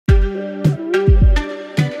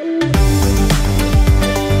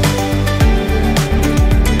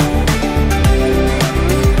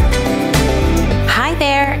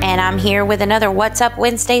here with another What's Up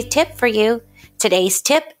Wednesday tip for you. Today's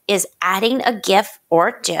tip is adding a GIF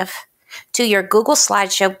or GIF to your Google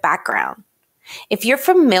slideshow background. If you're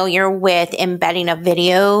familiar with embedding a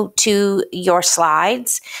video to your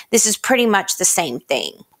slides, this is pretty much the same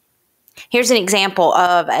thing. Here's an example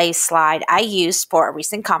of a slide I used for a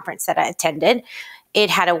recent conference that I attended. It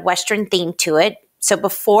had a Western theme to it. So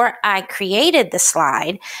before I created the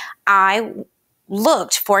slide, I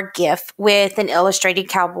looked for a GIF with an illustrated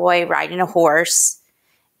cowboy riding a horse,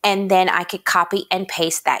 and then I could copy and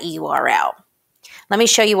paste that URL. Let me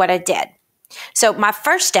show you what I did. So my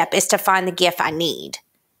first step is to find the GIF I need.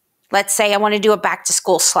 Let's say I want to do a back to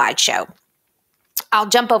school slideshow. I'll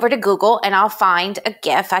jump over to Google and I'll find a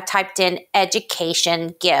GIF. I typed in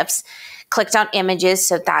education GIFs, clicked on images,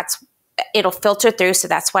 so it'll filter through, so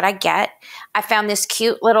that's what I get. I found this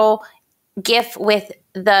cute little GIF with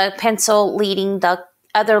the pencil leading the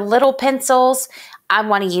other little pencils. I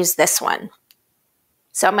want to use this one.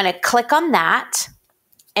 So I'm going to click on that.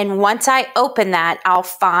 And once I open that, I'll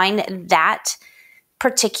find that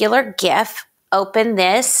particular GIF, open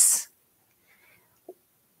this.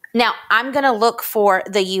 Now I'm going to look for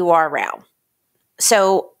the URL.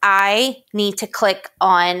 So I need to click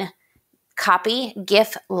on copy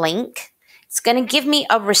GIF link. It's going to give me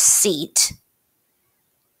a receipt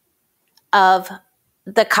of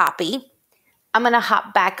the copy. I'm going to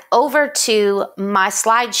hop back over to my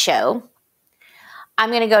slideshow. I'm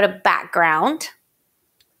going to go to background,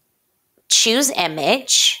 choose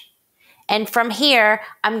image, and from here,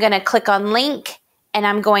 I'm going to click on link and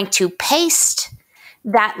I'm going to paste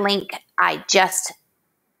that link I just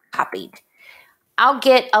copied. I'll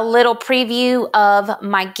get a little preview of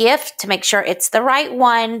my GIF to make sure it's the right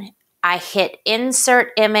one. I hit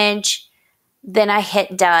insert image, then I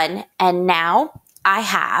hit done, and now I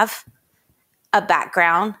have a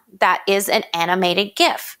background that is an animated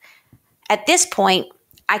GIF. At this point,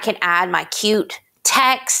 I can add my cute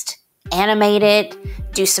text, animate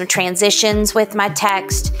it, do some transitions with my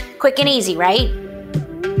text. Quick and easy, right?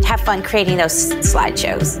 Have fun creating those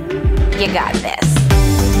slideshows. You got this.